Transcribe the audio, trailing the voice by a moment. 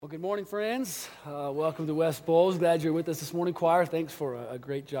Good morning, friends. Welcome to West Bowles. Glad you're with us this morning. Choir, thanks for a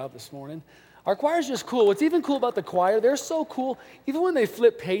great job this morning. Our choir's just cool. What's even cool about the choir, they're so cool, even when they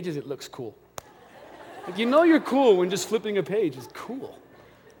flip pages, it looks cool. Like, you know you're cool when just flipping a page is cool.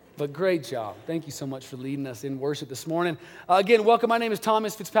 But great job. Thank you so much for leading us in worship this morning. Again, welcome. My name is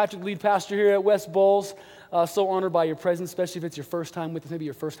Thomas Fitzpatrick, lead pastor here at West Bowles. So honored by your presence, especially if it's your first time with us, maybe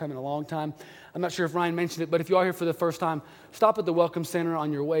your first time in a long time. I'm not sure if Ryan mentioned it, but if you are here for the first time, stop at the Welcome Center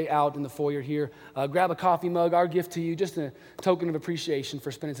on your way out in the foyer here. Grab a coffee mug, our gift to you, just a token of appreciation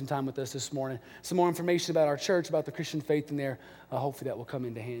for spending some time with us this morning. Some more information about our church, about the Christian faith in there. Hopefully that will come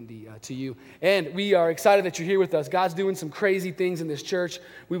into handy to you. And we are excited that you're here with us. God's doing some crazy things in this church.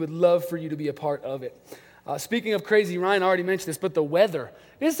 We would love for you to be a part of it. Speaking of crazy, Ryan already mentioned this, but the weather,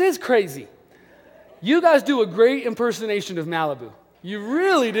 this is crazy. You guys do a great impersonation of Malibu. You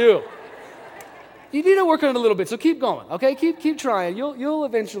really do. You need to work on it a little bit, so keep going, okay? Keep trying. You'll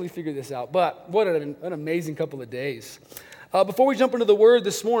eventually figure this out. But what an amazing couple of days. Before we jump into the Word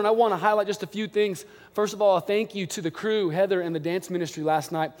this morning, I want to highlight just a few things. First of all, a thank you to the crew, Heather and the dance ministry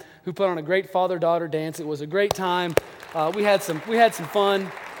last night, who put on a great father-daughter dance. It was a great time. We had some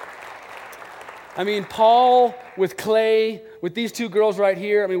fun. I mean, Paul with Clay, with these two girls right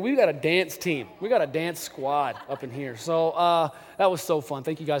here. I mean, we've got a dance team. We got a dance squad up in here. So that was so fun.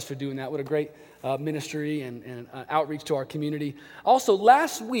 Thank you guys for doing that. What a great ministry and outreach to our community. Also,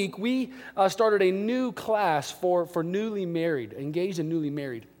 last week, we started a new class for newly married, engaged and newly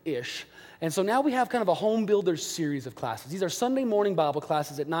married-ish. And so now we have kind of a home builders series of classes. These are Sunday morning Bible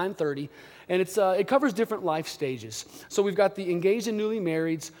classes at 9:30, and it covers different life stages. So we've got the engaged and newly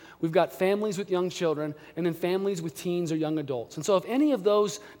marrieds, we've got families with young children, and then families with teens or young adults. And so if any of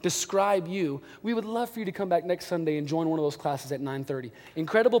those describe you, we would love for you to come back next Sunday and join one of those classes at 9:30.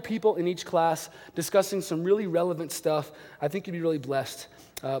 Incredible people in each class discussing some really relevant stuff. I think you'd be really blessed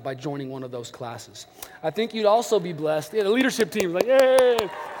by joining one of those classes. I think you'd also be blessed. Yeah, the leadership team is like, yay!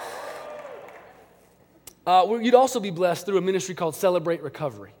 You'd also be blessed through a ministry called Celebrate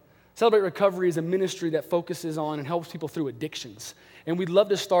Recovery. Celebrate Recovery is a ministry that focuses on and helps people through addictions. And we'd love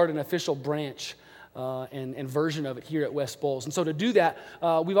to start an official branch and version of it here at West Bowles. And so to do that,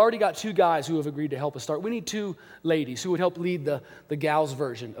 we've already got two guys who have agreed to help us start. We need two ladies who would help lead the gals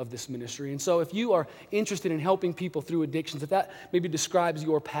version of this ministry. And so if you are interested in helping people through addictions, if that maybe describes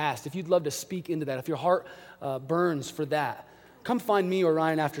your past, if you'd love to speak into that, if your heart burns for that, come find me or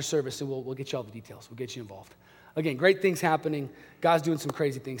Ryan after service, and we'll get you all the details. We'll get you involved. Again, great things happening. God's doing some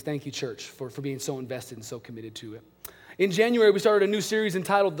crazy things. Thank you, church, for being so invested and so committed to it. In January, we started a new series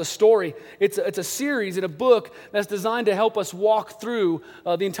entitled The Story. It's a series in a book that's designed to help us walk through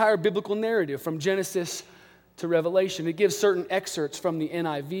the entire biblical narrative from Genesis to Revelation. It gives certain excerpts from the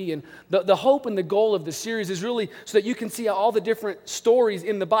NIV. And the hope and the goal of the series is really so that you can see how all the different stories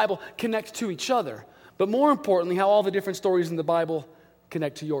in the Bible connect to each other. But more importantly, how all the different stories in the Bible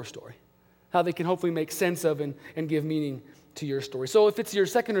connect to your story. How they can hopefully make sense of and give meaning to your story. So if it's your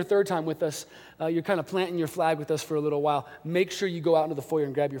second or third time with us, you're kind of planting your flag with us for a little while, make sure you go out into the foyer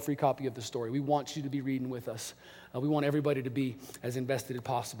and grab your free copy of the story. We want you to be reading with us. We want everybody to be as invested as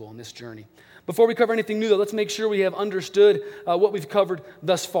possible in this journey. Before we cover anything new, though, let's make sure we have understood what we've covered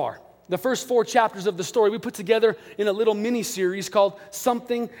thus far. The first 4 chapters of the story we put together in a little mini-series called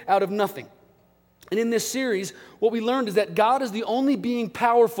Something Out of Nothing. And in this series, what we learned is that God is the only being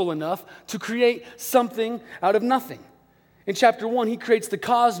powerful enough to create something out of nothing. In chapter 1, he creates the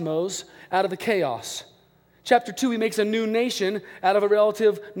cosmos out of the chaos. Chapter 2, he makes a new nation out of a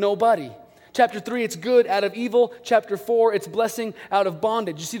relative nobody. Chapter 3, it's good out of evil. Chapter 4, it's blessing out of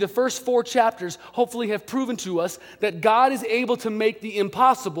bondage. You see, the first 4 chapters hopefully have proven to us that God is able to make the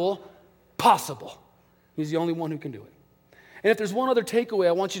impossible possible. He's the only one who can do it. And if there's one other takeaway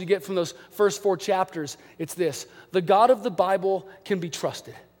I want you to get from those first 4 chapters, it's this. The God of the Bible can be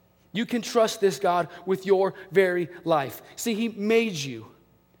trusted. You can trust this God with your very life. See, he made you.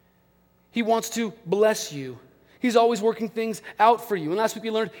 He wants to bless you. He's always working things out for you. And last week we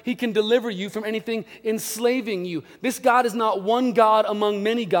learned he can deliver you from anything enslaving you. This God is not one God among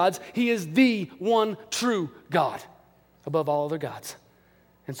many gods. He is the one true God above all other gods.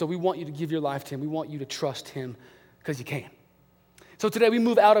 And so we want you to give your life to him. We want you to trust him because you can. So today we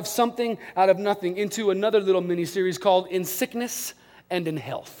move out of something, out of nothing, into another little mini-series called In Sickness and in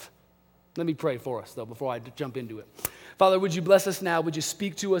Health. Let me pray for us, though, before I jump into it. Father, would you bless us now? Would you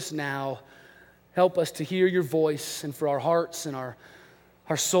speak to us now? Help us to hear your voice and for our hearts and our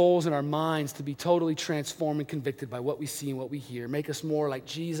souls and our minds to be totally transformed and convicted by what we see and what we hear. Make us more like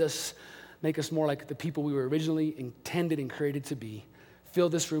Jesus. Make us more like the people we were originally intended and created to be. Fill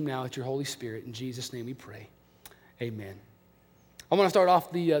this room now with your Holy Spirit. In Jesus' name we pray. Amen. I want to start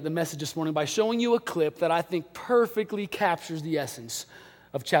off the message this morning by showing you a clip that I think perfectly captures the essence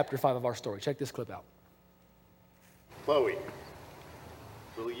of chapter 5 of our story. Check this clip out. Chloe,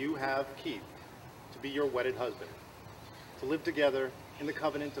 will you have Keith to be your wedded husband, to live together in the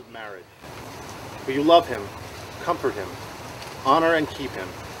covenant of marriage? Will you love him, comfort him, honor and keep him,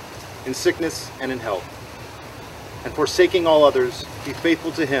 in sickness and in health, and forsaking all others, be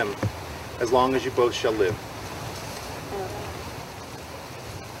faithful to him as long as you both shall live?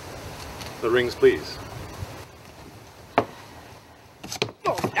 The rings, please.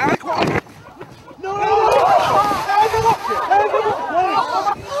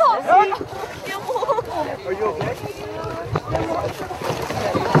 Are you okay?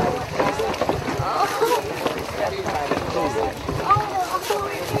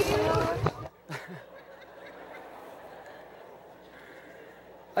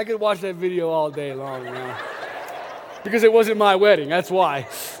 I could watch that video all day long, man. Because it wasn't my wedding, that's why.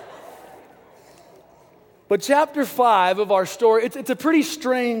 But chapter 5 of our story, it's a pretty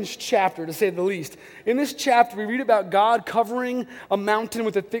strange chapter, to say the least. In this chapter, we read about God covering a mountain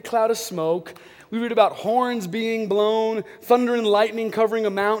with a thick cloud of smoke. We read about horns being blown, thunder and lightning covering a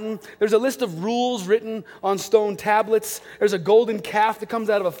mountain. There's a list of rules written on stone tablets. There's a golden calf that comes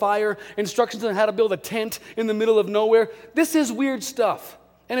out of a fire, instructions on how to build a tent in the middle of nowhere. This is weird stuff,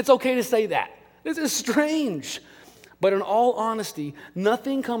 and it's okay to say that. This is strange. But in all honesty,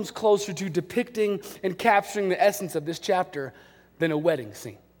 nothing comes closer to depicting and capturing the essence of this chapter than a wedding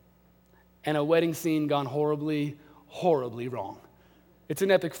scene. And a wedding scene gone horribly, horribly wrong. It's an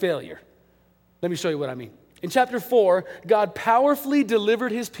epic failure. Let me show you what I mean. In chapter 4, God powerfully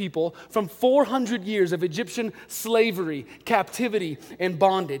delivered his people from 400 years of Egyptian slavery, captivity, and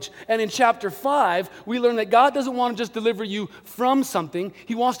bondage. And in chapter 5, we learn that God doesn't want to just deliver you from something,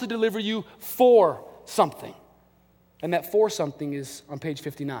 he wants to deliver you for something. And that for something is on page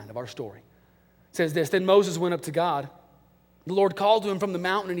 59 of our story. It says this, "Then Moses went up to God. The Lord called to him from the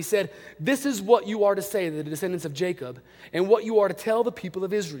mountain, and he said, 'This is what you are to say to the descendants of Jacob, and what you are to tell the people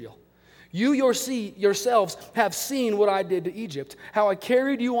of Israel. You yourselves have seen what I did to Egypt, how I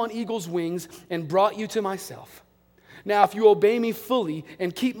carried you on eagle's wings and brought you to myself. Now, if you obey me fully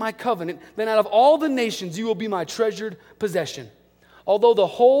and keep my covenant, then out of all the nations you will be my treasured possession. Although the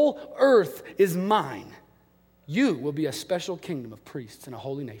whole earth is mine, you will be a special kingdom of priests and a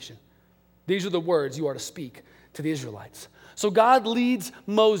holy nation. These are the words you are to speak to the Israelites.'" So God leads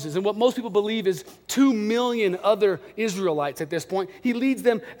Moses, and what most people believe is 2 million other Israelites at this point. He leads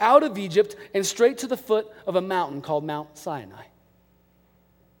them out of Egypt and straight to the foot of a mountain called Mount Sinai.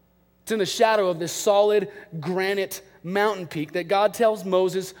 It's in the shadow of this solid granite mountain peak that God tells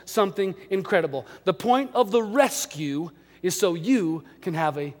Moses something incredible. The point of the rescue is so you can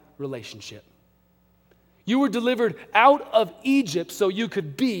have a relationship. You were delivered out of Egypt so you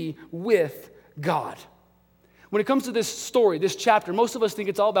could be with God. When it comes to this story, this chapter, most of us think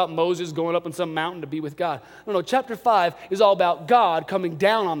it's all about Moses going up on some mountain to be with God. No, chapter 5 is all about God coming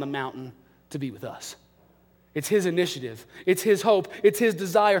down on the mountain to be with us. It's his initiative. It's his hope. It's his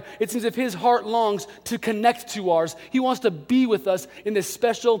desire. It's as if his heart longs to connect to ours. He wants to be with us in this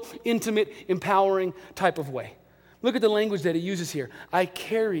special, intimate, empowering type of way. Look at the language that he uses here. I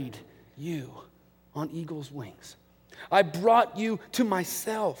carried you on eagle's wings. I brought you to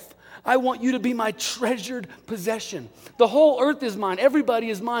myself. I want you to be my treasured possession. The whole earth is mine. Everybody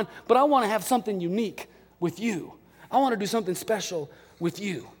is mine. But I want to have something unique with you. I want to do something special with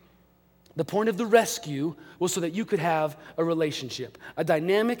you. The point of the rescue was so that you could have a relationship, a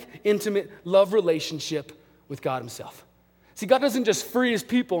dynamic, intimate, love relationship with God himself. See, God doesn't just free his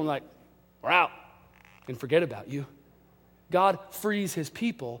people and like, we're out, and forget about you. God frees his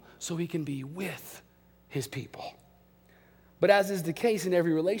people so he can be with his people. But as is the case in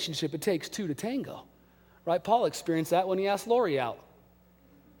every relationship, it takes two to tango, right? Paul experienced that when he asked Lori out.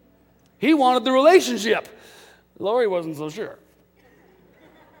 He wanted the relationship. Lori wasn't so sure.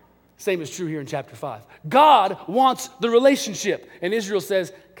 Same is true here in chapter 5. God wants the relationship. And Israel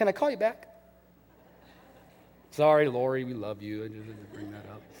says, can I call you back? Sorry, Lori, we love you. I just had to bring that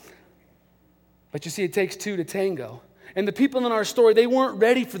up. But you see, it takes two to tango. And the people in our story, they weren't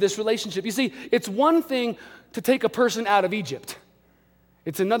ready for this relationship. You see, it's one thing to take a person out of Egypt.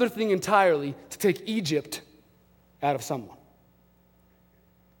 It's another thing entirely to take Egypt out of someone.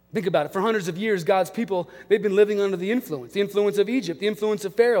 Think about it. For hundreds of years, God's people, they've been living under the influence of Egypt, the influence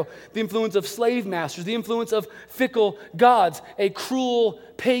of Pharaoh, the influence of slave masters, the influence of fickle gods, a cruel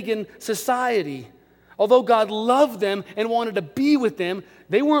pagan society. Although God loved them and wanted to be with them,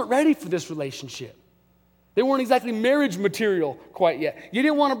 they weren't ready for this relationship. They weren't exactly marriage material quite yet. You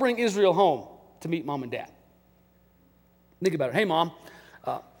didn't want to bring Israel home to meet mom and dad. Think about it. Hey, Mom,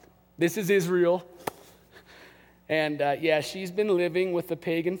 this is Israel. And she's been living with the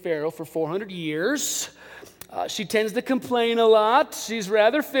pagan pharaoh for 400 years. She tends to complain a lot. She's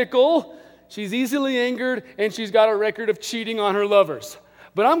rather fickle. She's easily angered, and she's got a record of cheating on her lovers.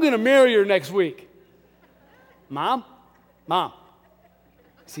 But I'm going to marry her next week. Mom.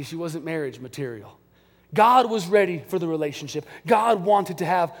 See, she wasn't marriage material. God was ready for the relationship. God wanted to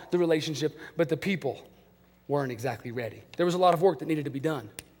have the relationship, but the people weren't exactly ready. There was a lot of work that needed to be done.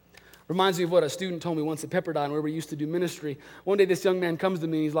 Reminds me of what a student told me once at Pepperdine, where we used to do ministry. One day this young man comes to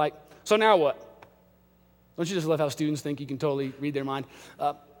me and he's like, so now what? Don't you just love how students think you can totally read their mind?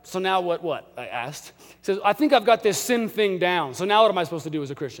 So now what? I asked. He says, I think I've got this sin thing down. So now what am I supposed to do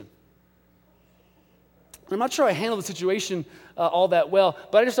as a Christian? I'm not sure I handled the situation all that well,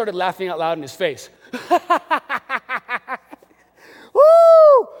 but I just started laughing out loud in his face. Woo!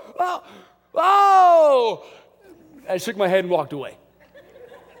 Oh! I shook my head and walked away.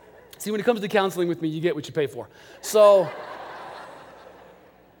 See, when it comes to counseling with me, you get what you pay for. So,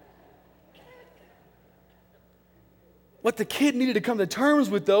 what the kid needed to come to terms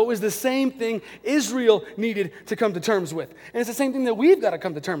with, though, is the same thing Israel needed to come to terms with. And it's the same thing that we've got to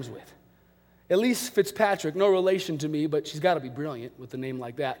come to terms with. Elise Fitzpatrick, no relation to me, but she's got to be brilliant with a name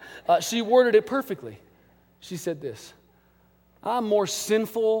like that. She worded it perfectly. She said this, I'm more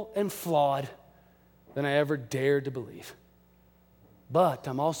sinful and flawed than I ever dared to believe. But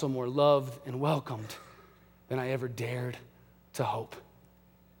I'm also more loved and welcomed than I ever dared to hope.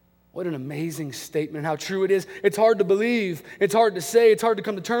 What an amazing statement and how true it is. It's hard to believe. It's hard to say. It's hard to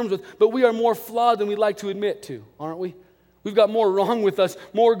come to terms with. But we are more flawed than we'd like to admit to, aren't we? We've got more wrong with us,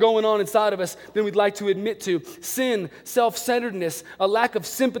 more going on inside of us than we'd like to admit to. Sin, self-centeredness, a lack of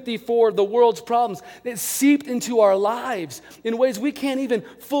sympathy for the world's problems, it's seeped into our lives in ways we can't even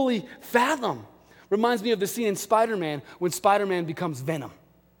fully fathom. Reminds me of the scene in Spider-Man when Spider-Man becomes Venom.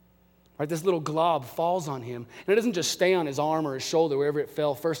 Right, this little glob falls on him, and it doesn't just stay on his arm or his shoulder, wherever it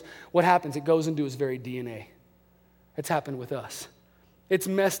fell first. What happens? It goes into his very DNA. It's happened with us. It's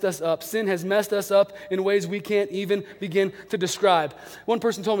messed us up. Sin has messed us up in ways we can't even begin to describe. One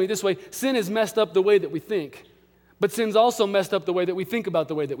person told me this way, sin has messed up the way that we think, but sin's also messed up the way that we think about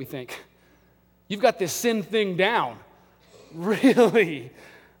the way that we think. You've got this sin thing down. Really,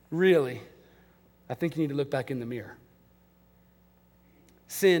 really. I think you need to look back in the mirror.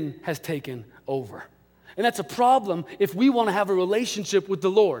 Sin has taken over. And that's a problem if we want to have a relationship with the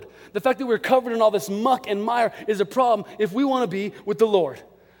Lord. The fact that we're covered in all this muck and mire is a problem if we want to be with the Lord.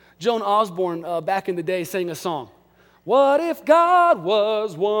 Joan Osborne, back in the day, sang a song. What if God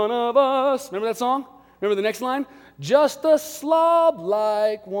was one of us? Remember that song? Remember the next line? Just a slob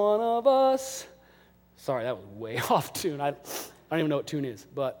like one of us. Sorry, that was way off tune. I don't even know what tune is,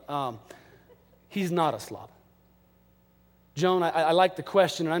 but he's not a slob. Joan, I like the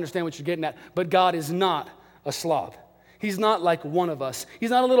question and I understand what you're getting at, but God is not a slob. He's not like one of us.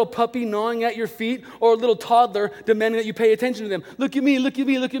 He's not a little puppy gnawing at your feet or a little toddler demanding that you pay attention to them. Look at me, look at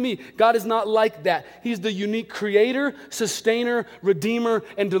me, look at me. God is not like that. He's the unique creator, sustainer, redeemer,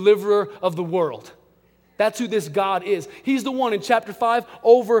 and deliverer of the world. That's who this God is. He's the one in chapter 5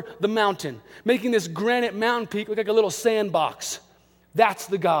 over the mountain, making this granite mountain peak look like a little sandbox. That's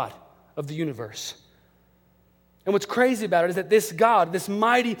the God of the universe. And what's crazy about it is that this God, this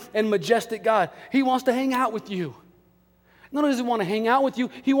mighty and majestic God, He wants to hang out with you. Not only does He want to hang out with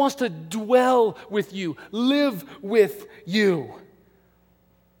you, He wants to dwell with you, live with you.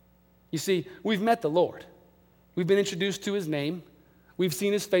 You see, we've met the Lord. We've been introduced to His name. We've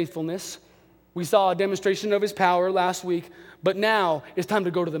seen His faithfulness. We saw a demonstration of His power last week, but now it's time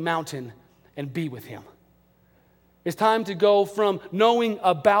to go to the mountain and be with Him. It's time to go from knowing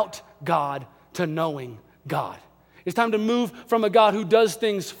about God to knowing God. It's time to move from a God who does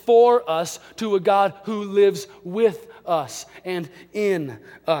things for us to a God who lives with us and in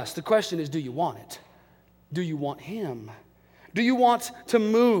us. The question is, do you want it? Do you want Him? Do you want to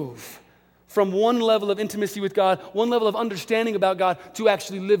move from one level of intimacy with God, one level of understanding about God, to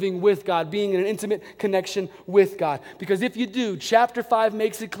actually living with God, being in an intimate connection with God? Because if you do, chapter 5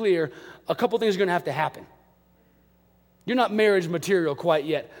 makes it clear, a couple things are going to have to happen. You're not marriage material quite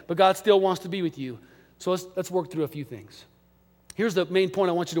yet, but God still wants to be with you. So let's work through a few things. Here's the main point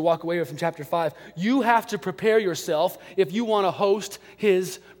I want you to walk away with from chapter 5. You have to prepare yourself if you want to host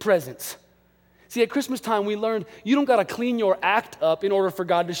His presence. See, at Christmas time, we learned you don't got to clean your act up in order for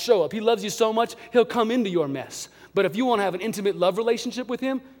God to show up. He loves you so much, He'll come into your mess. But if you want to have an intimate love relationship with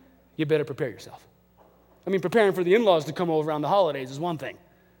Him, you better prepare yourself. I mean, preparing for the in-laws to come over around the holidays is one thing.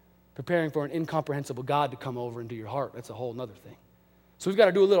 Preparing for an incomprehensible God to come over into your heart, that's a whole other thing. So we've got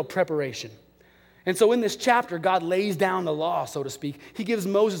to do a little preparation. And so in this chapter, God lays down the law, so to speak. He gives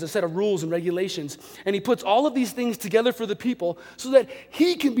Moses a set of rules and regulations, and he puts all of these things together for the people so that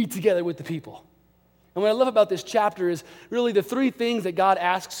he can be together with the people. And what I love about this chapter is really the three things that God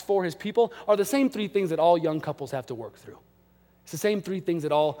asks for his people are the same three things that all young couples have to work through. It's the same three things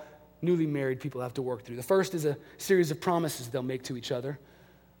that all newly married people have to work through. The first is a series of promises they'll make to each other.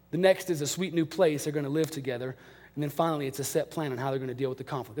 The next is a sweet new place they're going to live together. And then finally, it's a set plan on how they're going to deal with the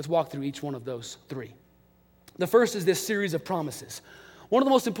conflict. Let's walk through each one of those three. The first is this series of promises. One of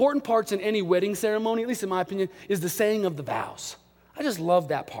the most important parts in any wedding ceremony, at least in my opinion, is the saying of the vows. I just love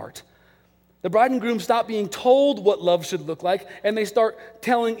that part. The bride and groom stop being told what love should look like, and they start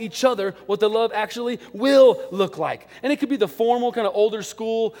telling each other what the love actually will look like. And it could be the formal, kind of older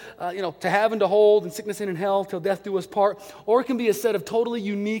school, to have and to hold, and sickness and in hell, till death do us part. Or it can be a set of totally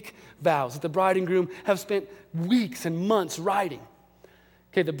unique vows that the bride and groom have spent weeks and months writing.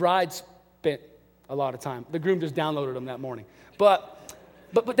 Okay, the bride spent a lot of time. The groom just downloaded them that morning. But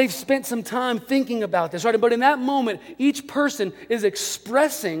they've spent some time thinking about this, right? But in that moment, each person is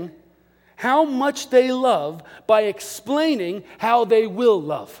expressing how much they love by explaining how they will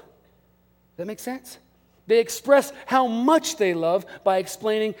love. Does that make sense? They express how much they love by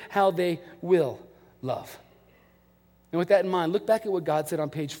explaining how they will love. And with that in mind, look back at what God said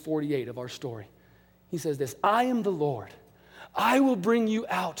on page 48 of our story. He says this, I am the Lord. I will bring you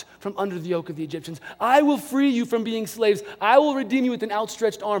out from under the yoke of the Egyptians. I will free you from being slaves. I will redeem you with an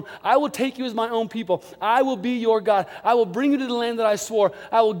outstretched arm. I will take you as my own people. I will be your God. I will bring you to the land that I swore.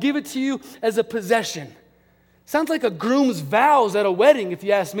 I will give it to you as a possession. Sounds like a groom's vows at a wedding, if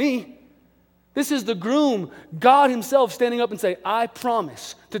you ask me. This is the groom, God himself, standing up and saying, I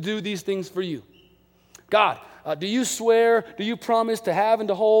promise to do these things for you. God, do you swear, do you promise to have and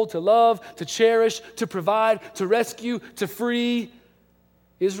to hold, to love, to cherish, to provide, to rescue, to free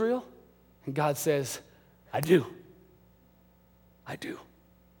Israel? And God says, I do. I do.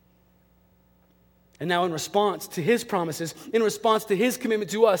 And now in response to his promises, in response to his commitment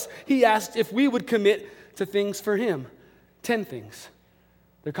to us, he asked if we would commit to things for him. 10 things.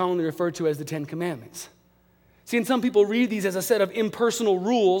 They're commonly referred to as the 10 Commandments. See, and some people read these as a set of impersonal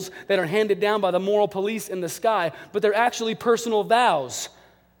rules that are handed down by the moral police in the sky, but they're actually personal vows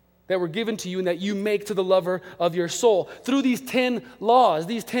that were given to you and that you make to the lover of your soul. Through these 10 laws,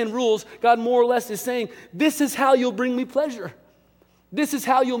 these 10 rules, God more or less is saying, this is how you'll bring me pleasure. This is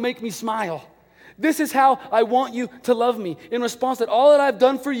how you'll make me smile. This is how I want you to love me. In response to all that I've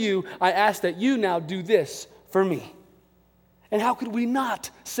done for you, I ask that you now do this for me. And how could we not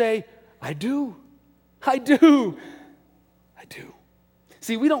say, I do? I do. I do.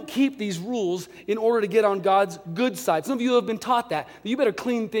 See, we don't keep these rules in order to get on God's good side. Some of you have been taught that you better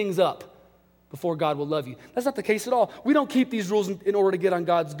clean things up before God will love you. That's not the case at all. We don't keep these rules in order to get on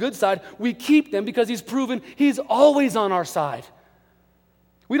God's good side. We keep them because he's proven he's always on our side.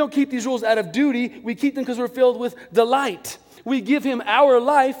 We don't keep these rules out of duty. We keep them because we're filled with delight. We give him our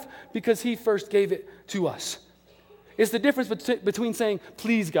life because he first gave it to us. It's the difference between saying,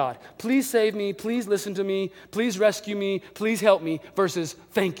 please God, please save me, please listen to me, please rescue me, please help me, versus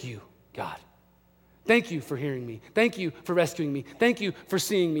thank you, God. Thank you for hearing me. Thank you for rescuing me. Thank you for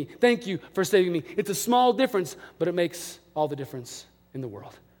seeing me. Thank you for saving me. It's a small difference, but it makes all the difference in the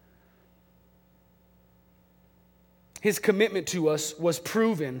world. His commitment to us was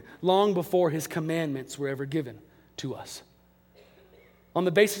proven long before his commandments were ever given to us. On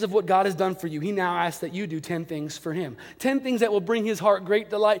the basis of what God has done for you, he now asks that you do 10 things for him. 10 things that will bring his heart great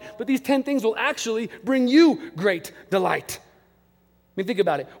delight, but these 10 things will actually bring you great delight. I mean, think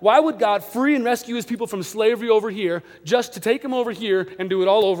about it. Why would God free and rescue his people from slavery over here just to take them over here and do it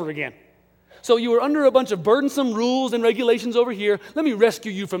all over again? So you were under a bunch of burdensome rules and regulations over here. Let me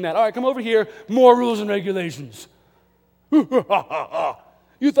rescue you from that. All right, come over here. More rules and regulations. You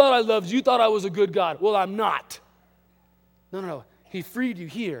thought I loved you. You thought I was a good God. Well, I'm not. No. He freed you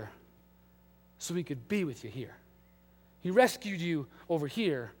here so he could be with you here. He rescued you over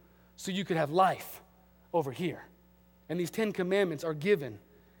here so you could have life over here. And these 10 commandments are given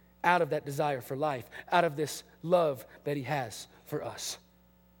out of that desire for life, out of this love that he has for us.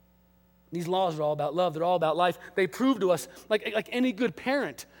 These laws are all about love. They're all about life. They prove to us, like any good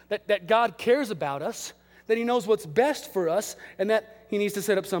parent, that God cares about us, that he knows what's best for us, and that he needs to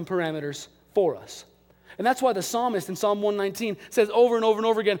set up some parameters for us. And that's why the psalmist in Psalm 119 says over and over and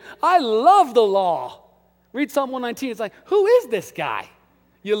over again, I love the law. Read Psalm 119, it's like, who is this guy?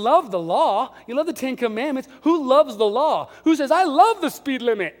 You love the law. You love the 10 Commandments. Who loves the law? Who says, I love the speed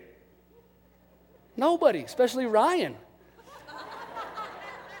limit? Nobody, especially Ryan.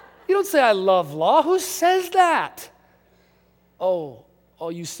 You don't say, I love law. Who says that? Oh, oh,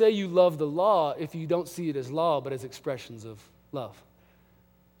 you say you love the law if you don't see it as law, but as expressions of love.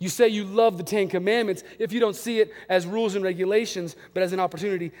 You say you love the 10 Commandments if you don't see it as rules and regulations, but as an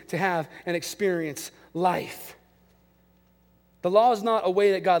opportunity to have and experience life. The law is not a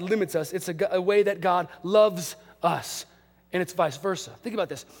way that God limits us. It's a way that God loves us, and it's vice versa. Think about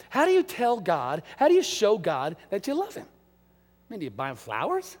this. How do you tell God, how do you show God that you love him? I mean, do you buy him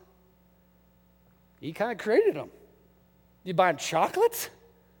flowers? He kind of created them. Do you buy him chocolates?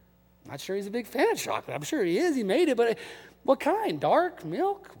 I'm not sure he's a big fan of chocolate. I'm sure he is. He made it, but what kind? Dark,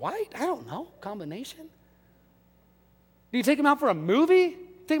 milk, white? I don't know. Combination? Do you take him out for a movie?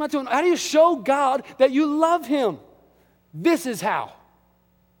 Take him out to how do you show God that you love him? This is how.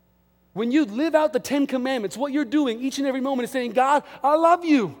 When you live out the 10 Commandments, what you're doing each and every moment is saying, God, I love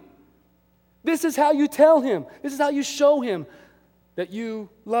you. This is how you tell him. This is how you show him that you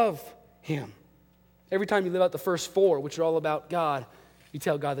love him. Every time you live out the first 4, which are all about God, you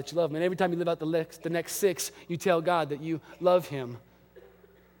tell God that you love him. And every time you live out the next 6, you tell God that you love him.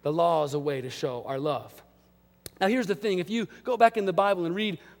 The law is a way to show our love. Now here's the thing. If you go back in the Bible and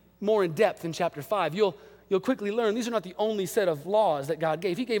read more in depth in chapter 5, you'll quickly learn these are not the only set of laws that God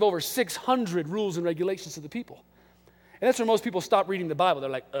gave. He gave over 600 rules and regulations to the people. And that's where most people stop reading the Bible. They're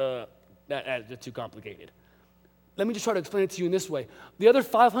like, that's too complicated. Let me just try to explain it to you in this way. The other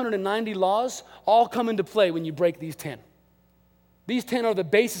 590 laws all come into play when you break these 10. These 10 are the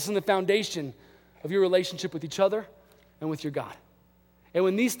basis and the foundation of your relationship with each other and with your God. And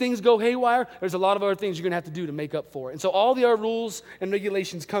when these things go haywire, there's a lot of other things you're going to have to do to make up for it. And so all the other rules and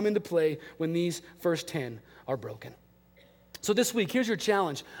regulations come into play when these first 10 are broken. So this week, here's your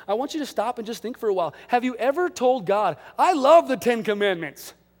challenge. I want you to stop and just think for a while. Have you ever told God, I love the 10 Commandments?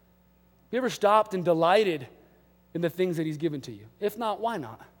 Have you ever stopped and delighted in the things that he's given to you? If not, why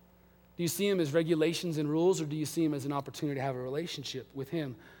not? Do you see him as regulations and rules, or do you see him as an opportunity to have a relationship with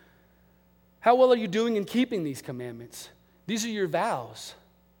him? How well are you doing in keeping these commandments? These are your vows.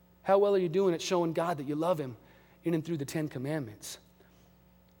 How well are you doing at showing God that you love him in and through the 10 Commandments?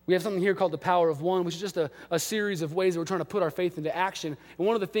 We have something here called the Power of One, which is just a series of ways that we're trying to put our faith into action. And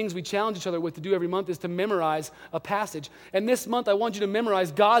one of the things we challenge each other with to do every month is to memorize a passage. And this month, I want you to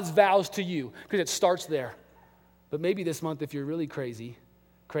memorize God's vows to you, because it starts there. But maybe this month, if you're really crazy,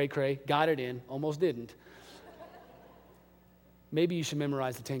 cray, got it in, almost didn't, maybe you should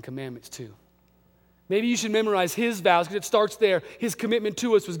memorize the 10 Commandments too. Maybe you should memorize his vows, because it starts there. His commitment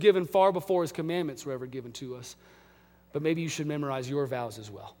to us was given far before his commandments were ever given to us. But maybe you should memorize your vows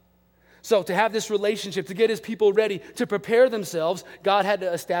as well. So to have this relationship, to get his people ready, to prepare themselves, God had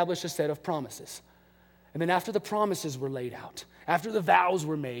to establish a set of promises. And then after the promises were laid out, after the vows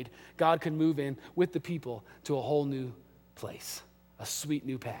were made, God could move in with the people to a whole new place, a sweet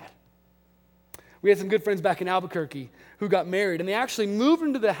new pad. We had some good friends back in Albuquerque who got married, and they actually moved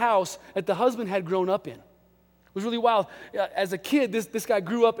into the house that the husband had grown up in. It was really wild. As a kid, this guy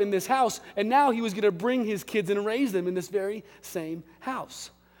grew up in this house, and now he was going to bring his kids and raise them in this very same house.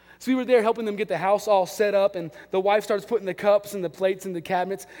 So we were there helping them get the house all set up, and the wife starts putting the cups and the plates in the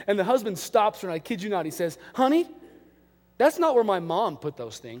cabinets, and the husband stops her, and I kid you not, he says, honey, that's not where my mom put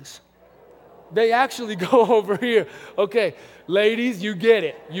those things. They actually go over here. Okay, ladies, you get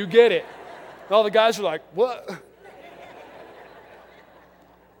it. And all the guys were like, what?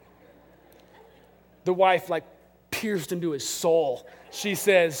 The wife pierced into his soul. She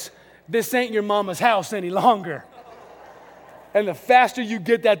says, this ain't your mama's house any longer. And the faster you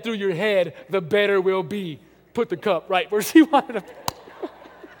get that through your head, the better we'll be. Put the cup right where she wanted to.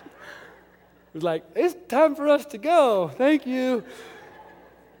 It was like, it's time for us to go. Thank you.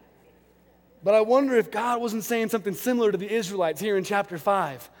 But I wonder if God wasn't saying something similar to the Israelites here in chapter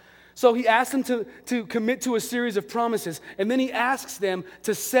 5. So he asked them to commit to a series of promises, and then he asks them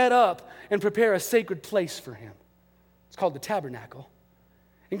to set up and prepare a sacred place for him. It's called the tabernacle.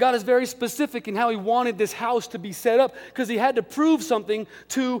 And God is very specific in how he wanted this house to be set up, because he had to prove something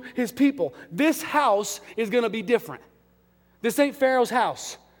to his people. This house is going to be different. This ain't Pharaoh's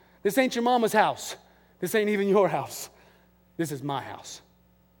house. This ain't your mama's house. This ain't even your house. This is my house.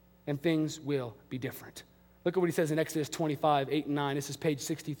 And things will be different. Look at what he says in Exodus 25, 8 and 9. This is page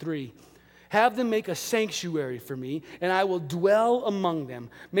 63. Have them make a sanctuary for me, and I will dwell among them.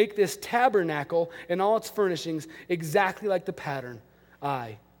 Make this tabernacle and all its furnishings exactly like the pattern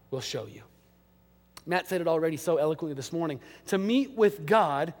I will show you. Matt said it already so eloquently this morning. To meet with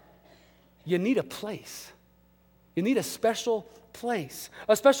God, you need a place. You need a special place.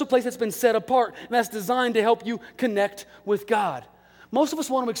 A special place that's been set apart and that's designed to help you connect with God. Most of us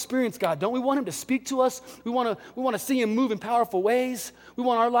want to experience God, don't we? Want him to speak to us. We want to see him move in powerful ways. We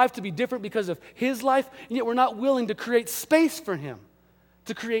want our life to be different because of his life, and yet we're not willing to create space for him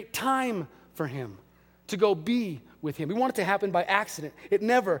to create time for him, to go be with him. We want it to happen by accident. It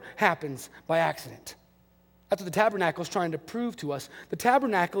never happens by accident. That's what the tabernacle is trying to prove to us. The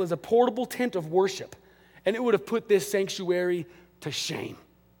tabernacle is a portable tent of worship, and it would have put this sanctuary to shame.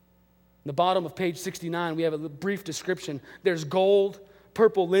 In the bottom of page 69, we have a brief description. There's gold,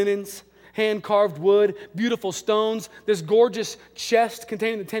 purple linens, hand-carved wood, beautiful stones, this gorgeous chest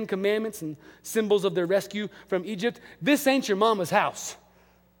containing the 10 Commandments and symbols of their rescue from Egypt. This ain't your mama's house.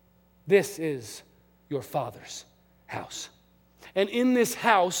 This is your Father's house. And in this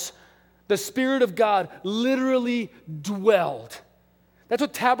house, the Spirit of God literally dwelled. That's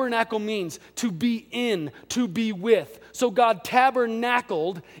what tabernacle means, to be in, to be with. So God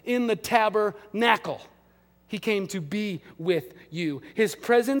tabernacled in the tabernacle. He came to be with you. His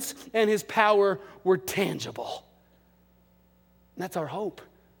presence and his power were tangible. And that's our hope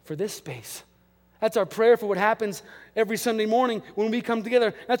for this space. That's our prayer for what happens every Sunday morning when we come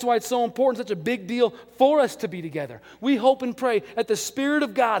together. That's why it's so important, such a big deal for us to be together. We hope and pray that the Spirit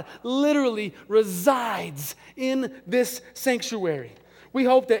of God literally resides in this sanctuary. We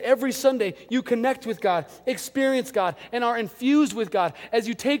hope that every Sunday you connect with God, experience God, and are infused with God as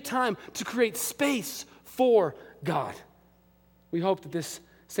you take time to create space for God. We hope that this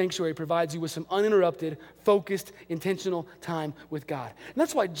sanctuary provides you with some uninterrupted, focused, intentional time with God. And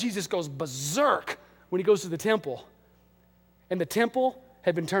that's why Jesus goes berserk when he goes to the temple. And the temple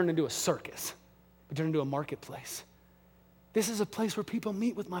had been turned into a circus, been turned into a marketplace. This is a place where people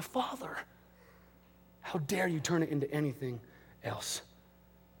meet with my Father. How dare you turn it into anything else?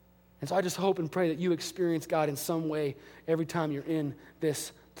 And so I just hope and pray that you experience God in some way every time you're in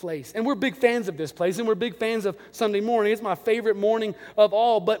this place. And we're big fans of this place, and we're big fans of Sunday morning. It's my favorite morning of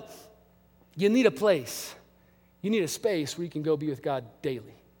all, but you need a place. You need a space where you can go be with God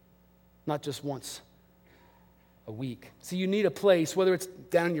daily, not just once a week. See, you need a place, whether it's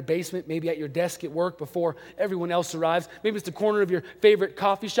down in your basement, maybe at your desk at work before everyone else arrives, maybe it's the corner of your favorite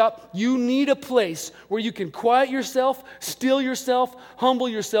coffee shop. You need a place where you can quiet yourself, still yourself, humble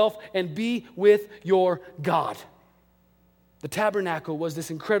yourself, and be with your God. The tabernacle was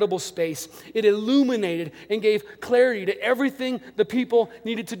this incredible space. It illuminated and gave clarity to everything the people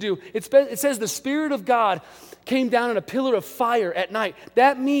needed to do. It says the Spirit of God came down in a pillar of fire at night.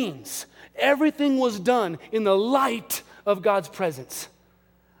 That means everything was done in the light of God's presence.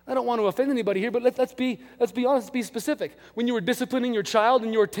 I don't want to offend anybody here, but let's be honest, let's be specific. When you were disciplining your child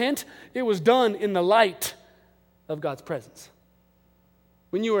in your tent, it was done in the light of God's presence.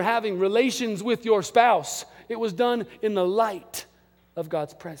 When you were having relations with your spouse, it was done in the light of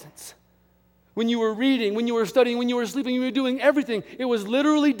God's presence. When you were reading, when you were studying, when you were sleeping, you were doing everything, it was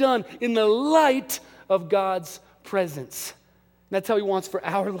literally done in the light of God's presence. And that's how he wants for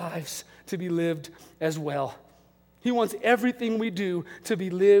our lives to be lived as well. He wants everything we do to be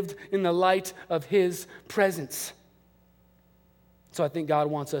lived in the light of his presence. So I think God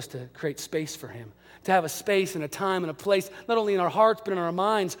wants us to create space for him, to have a space and a time and a place, not only in our hearts, but in our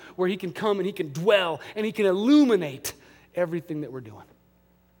minds, where he can come and he can dwell and he can illuminate everything that we're doing.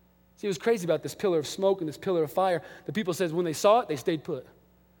 See, what's crazy about this pillar of smoke and this pillar of fire, the people says when they saw it, they stayed put.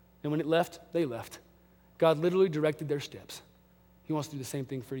 And when it left, they left. God literally directed their steps. He wants to do the same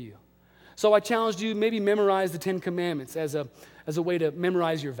thing for you. So I challenged you, maybe memorize the 10 Commandments as a way to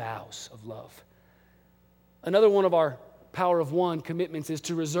memorize your vows of love. Another one of our Power of One commitments is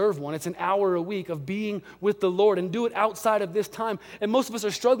to reserve one. It's an hour a week of being with the Lord, and do it outside of this time. And most of us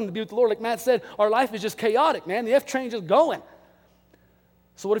are struggling to be with the Lord. Like Matt said, our life is just chaotic, man. The F train's just going.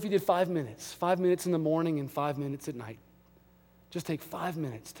 So what if you did 5 minutes? 5 minutes in the morning and 5 minutes at night. Just take 5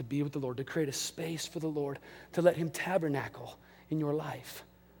 minutes to be with the Lord, to create a space for the Lord, to let him tabernacle in your life.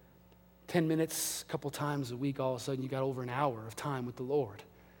 10 minutes, a couple times a week, all of a sudden you got over an hour of time with the Lord.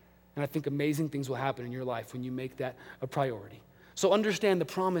 And I think amazing things will happen in your life when you make that a priority. So understand the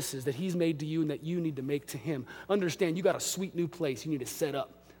promises that he's made to you and that you need to make to him. Understand you got a sweet new place you need to set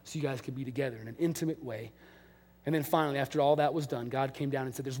up so you guys can be together in an intimate way. And then finally, after all that was done, God came down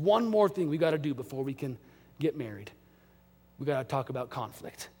and said, there's one more thing we got to do before we can get married. We got to talk about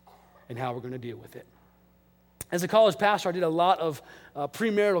conflict and how we're going to deal with it. As a college pastor, I did a lot of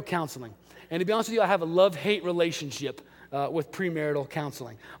premarital counseling. And to be honest with you, I have a love-hate relationship with premarital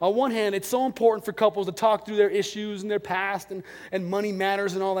counseling. On one hand, it's so important for couples to talk through their issues and their past and money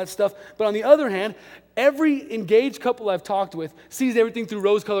matters and all that stuff. But on the other hand, every engaged couple I've talked with sees everything through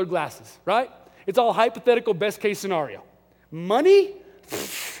rose-colored glasses, right? It's all hypothetical best-case scenario. Money?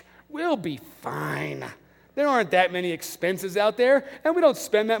 We'll be fine. There aren't that many expenses out there, and we don't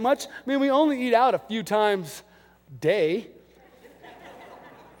spend that much. I mean, we only eat out a few times a day.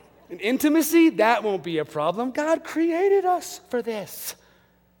 And intimacy, that won't be a problem. God created us for this.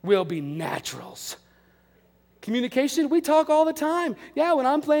 will be naturals. Communication, we talk all the time. Yeah, when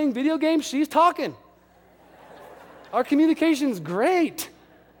I'm playing video games, she's talking. Our communication's great.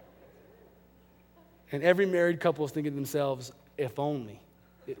 And every married couple is thinking to themselves, if only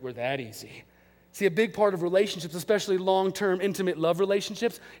it were that easy. See, a big part of relationships, especially long-term, intimate love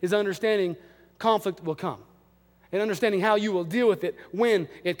relationships, is understanding conflict will come and understanding how you will deal with it when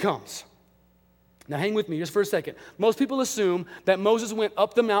it comes. Now, hang with me just for a second. Most people assume that Moses went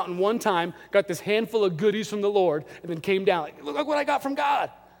up the mountain one time, got this handful of goodies from the Lord, and then came down. Like, look what I got from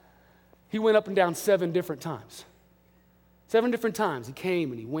God. He went up and down 7 different times. 7 different times. He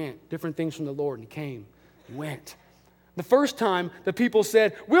came and he went. Different things from the Lord, and he came and went. The first time, the people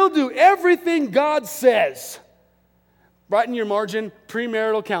said, we'll do everything God says. Write in your margin,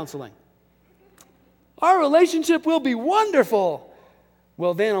 premarital counseling. Our relationship will be wonderful.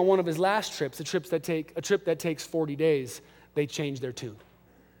 Well, then on one of his last trips, a trip that takes 40 days, they changed their tune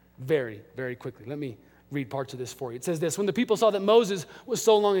very, very quickly. Let me read parts of this for you. It says this: when the people saw that Moses was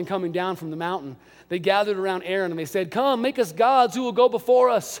so long in coming down from the mountain, they gathered around Aaron and they said, come, make us gods who will go before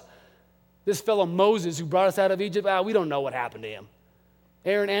us. This fellow Moses who brought us out of Egypt, we don't know what happened to him.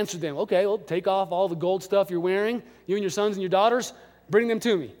 Aaron answered them, okay, well, take off all the gold stuff you're wearing, you and your sons and your daughters, bring them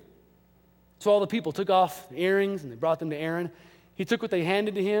to me. So all the people took off the earrings and they brought them to Aaron. He took what they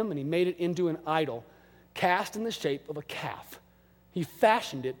handed to him and he made it into an idol, cast in the shape of a calf. He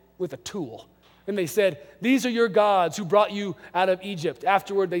fashioned it with a tool. And they said, these are your gods who brought you out of Egypt.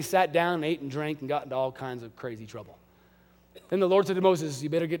 Afterward, they sat down and ate and drank and got into all kinds of crazy trouble. Then the Lord said to Moses, you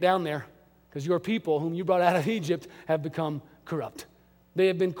better get down there, because your people whom you brought out of Egypt have become corrupt. They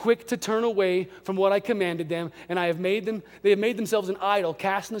have been quick to turn away from what I commanded them, and they have made themselves an idol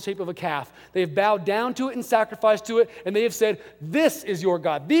cast in the shape of a calf. They have bowed down to it and sacrificed to it, and they have said, this is your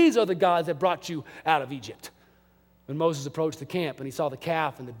God. These are the gods that brought you out of Egypt. When Moses approached the camp and he saw the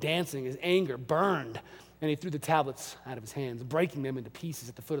calf and the dancing, his anger burned, and he threw the tablets out of his hands, breaking them into pieces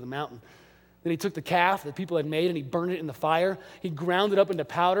at the foot of the mountain. Then he took the calf that people had made and he burned it in the fire. He ground it up into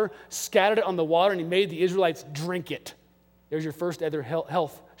powder, scattered it on the water, and he made the Israelites drink it. There's your first ever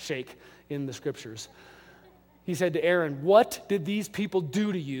health shake in the scriptures. He said to Aaron, what did these people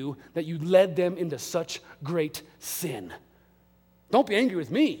do to you that you led them into such great sin? Don't be angry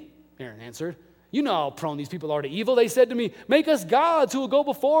with me, Aaron answered. You know how prone these people are to evil. They said to me, make us gods who will go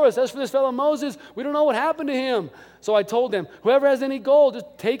before us. As for this fellow Moses, we don't know what happened to him. So I told them, whoever has any gold,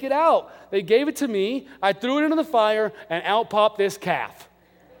 just take it out. They gave it to me. I threw it into the fire, and out popped this calf.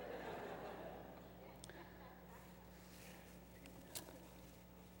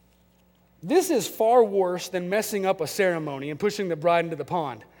 This is far worse than messing up a ceremony and pushing the bride into the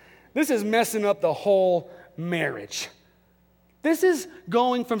pond. This is messing up the whole marriage. This is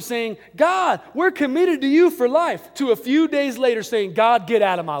going from saying, God, we're committed to you for life, to a few days later saying, God, get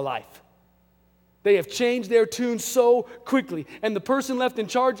out of my life. They have changed their tune so quickly. And the person left in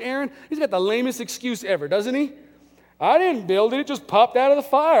charge, Aaron, he's got the lamest excuse ever, doesn't he? I didn't build it. It just popped out of the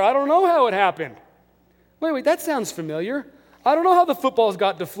fire. I don't know how it happened. Wait, that sounds familiar. I don't know how the footballs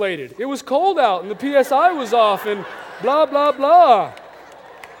got deflated. It was cold out and the PSI was off and blah, blah, blah.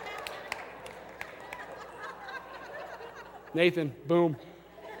 Nathan, boom.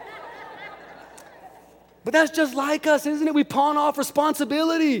 But that's just like us, isn't it? We pawn off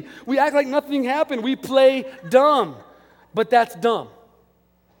responsibility. We act like nothing happened. We play dumb. But that's dumb.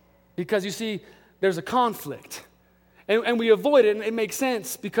 Because you see, there's a conflict. And we avoid it, and it makes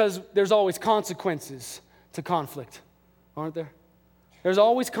sense because there's always consequences to conflict, aren't there? There's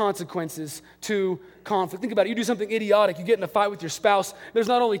always consequences to conflict. Think about it. You do something idiotic. You get in a fight with your spouse. There's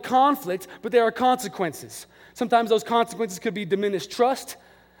not only conflict, but there are consequences. Sometimes those consequences could be diminished trust,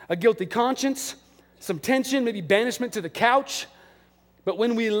 a guilty conscience, some tension, maybe banishment to the couch. But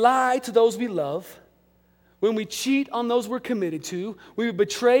when we lie to those we love, when we cheat on those we're committed to, when we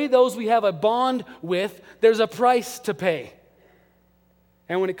betray those we have a bond with, there's a price to pay.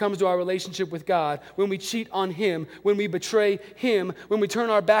 And when it comes to our relationship with God, when we cheat on Him, when we betray Him, when we turn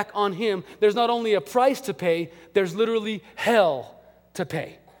our back on Him, there's not only a price to pay, there's literally hell to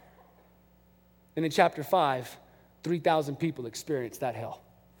pay. And in chapter 5, 3,000 people experienced that hell.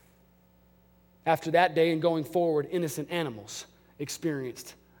 After that day and going forward, innocent animals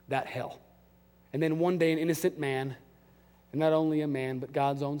experienced that hell. And then one day an innocent man, and not only a man, but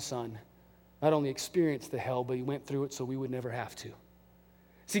God's own son, not only experienced the hell, but he went through it so we would never have to.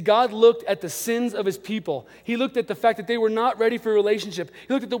 See, God looked at the sins of His people. He looked at the fact that they were not ready for a relationship.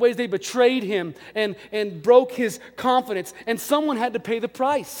 He looked at the ways they betrayed Him and broke His confidence. And someone had to pay the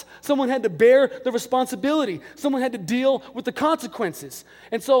price. Someone had to bear the responsibility. Someone had to deal with the consequences.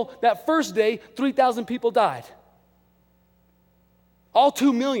 And so that first day, 3,000 people died. All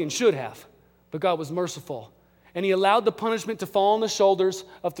 2 million should have, but God was merciful. And he allowed the punishment to fall on the shoulders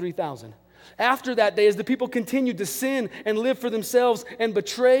of 3,000. After that day, as the people continued to sin and live for themselves and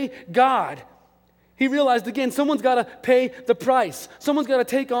betray God, he realized again, someone's got to pay the price. Someone's got to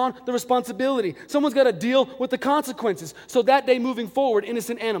take on the responsibility. Someone's got to deal with the consequences. So that day moving forward,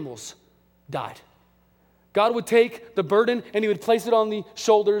 innocent animals died. God would take the burden and he would place it on the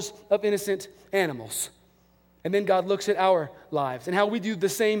shoulders of innocent animals. And then God looks at our lives and how we do the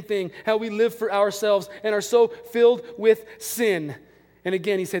same thing, how we live for ourselves and are so filled with sin. And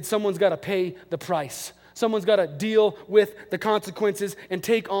again, he said, someone's got to pay the price. Someone's got to deal with the consequences and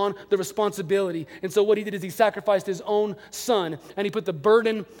take on the responsibility. And so what he did is he sacrificed his own son, and he put the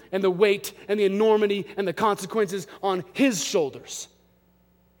burden and the weight and the enormity and the consequences on his shoulders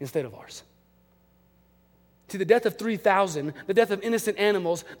instead of ours. See, the death of 3,000, the death of innocent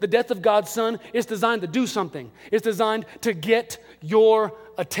animals, the death of God's son is designed to do something. It's designed to get your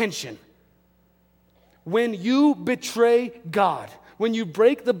attention. When you betray God, when you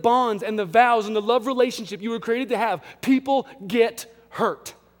break the bonds and the vows and the love relationship you were created to have, people get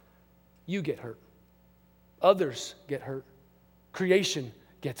hurt. You get hurt. Others get hurt. Creation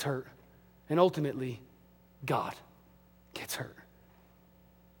gets hurt. And ultimately, God gets hurt.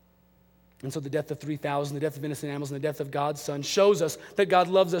 And so the death of 3,000, the death of innocent animals, and the death of God's son shows us that God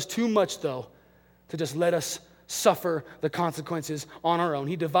loves us too much, though, to just let us suffer the consequences on our own.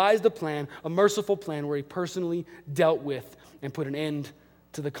 He devised a plan, a merciful plan, where he personally dealt with and put an end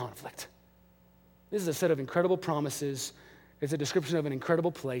to the conflict. This is a set of incredible promises. It's a description of an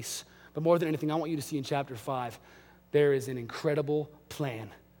incredible place. But more than anything, I want you to see in chapter 5, there is an incredible plan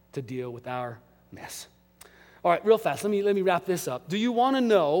to deal with our mess. All right, real fast, let me wrap this up. Do you want to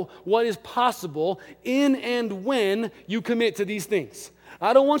know what is possible in and when you commit to these things?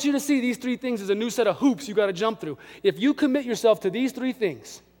 I don't want you to see these 3 things as a new set of hoops you got to jump through. If you commit yourself to these 3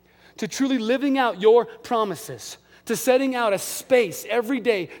 things, to truly living out your promises, to setting out a space every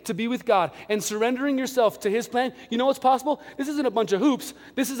day to be with God and surrendering yourself to his plan, you know what's possible? This isn't a bunch of hoops.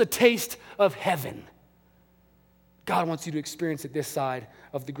 This is a taste of heaven. God wants you to experience it this side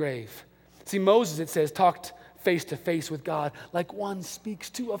of the grave. See, Moses, it says, talked face to face with God like one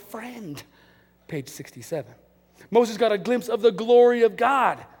speaks to a friend. Page 67. Moses got a glimpse of the glory of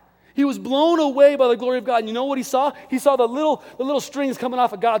God. He was blown away by the glory of God. And you know what he saw? He saw the little strings coming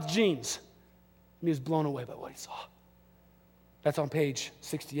off of God's jeans. And he was blown away by what he saw. That's on page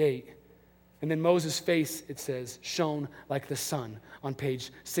 68. And then Moses' face, it says, shone like the sun on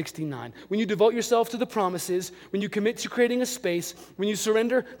page 69. When you devote yourself to the promises, when you commit to creating a space, when you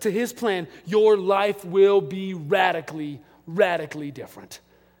surrender to his plan, your life will be radically, radically different.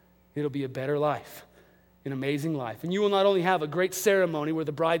 It'll be a better life, an amazing life. And you will not only have a great ceremony where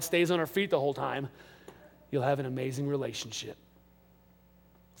the bride stays on her feet the whole time, you'll have an amazing relationship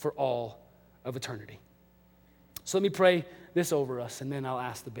for all of eternity. So let me pray this over us, and then I'll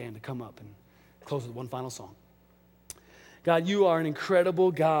ask the band to come up and close with one final song. God, you are an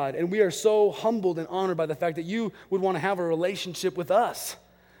incredible God, and we are so humbled and honored by the fact that you would want to have a relationship with us.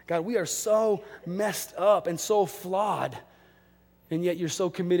 God, we are so messed up and so flawed, and yet you're so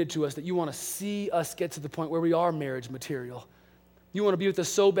committed to us that you want to see us get to the point where we are marriage material. You want to be with us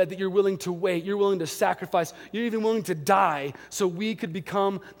so bad that you're willing to wait, you're willing to sacrifice, you're even willing to die so we could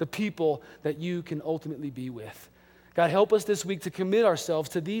become the people that you can ultimately be with. God, help us this week to commit ourselves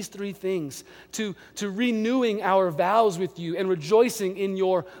to these 3 things, to renewing our vows with you and rejoicing in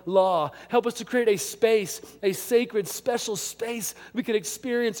your law. Help us to create a space, a sacred, special space we could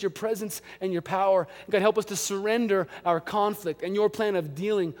experience your presence and your power. God, help us to surrender our conflict and your plan of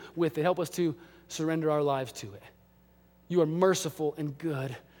dealing with it. Help us to surrender our lives to it. You are merciful and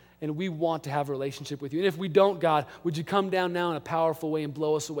good, and we want to have a relationship with you. And if we don't, God, would you come down now in a powerful way and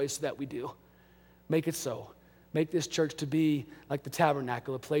blow us away so that we do? Make it so. Make this church to be like the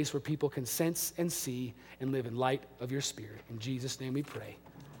tabernacle, a place where people can sense and see and live in light of your Spirit. In Jesus' name we pray.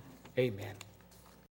 Amen.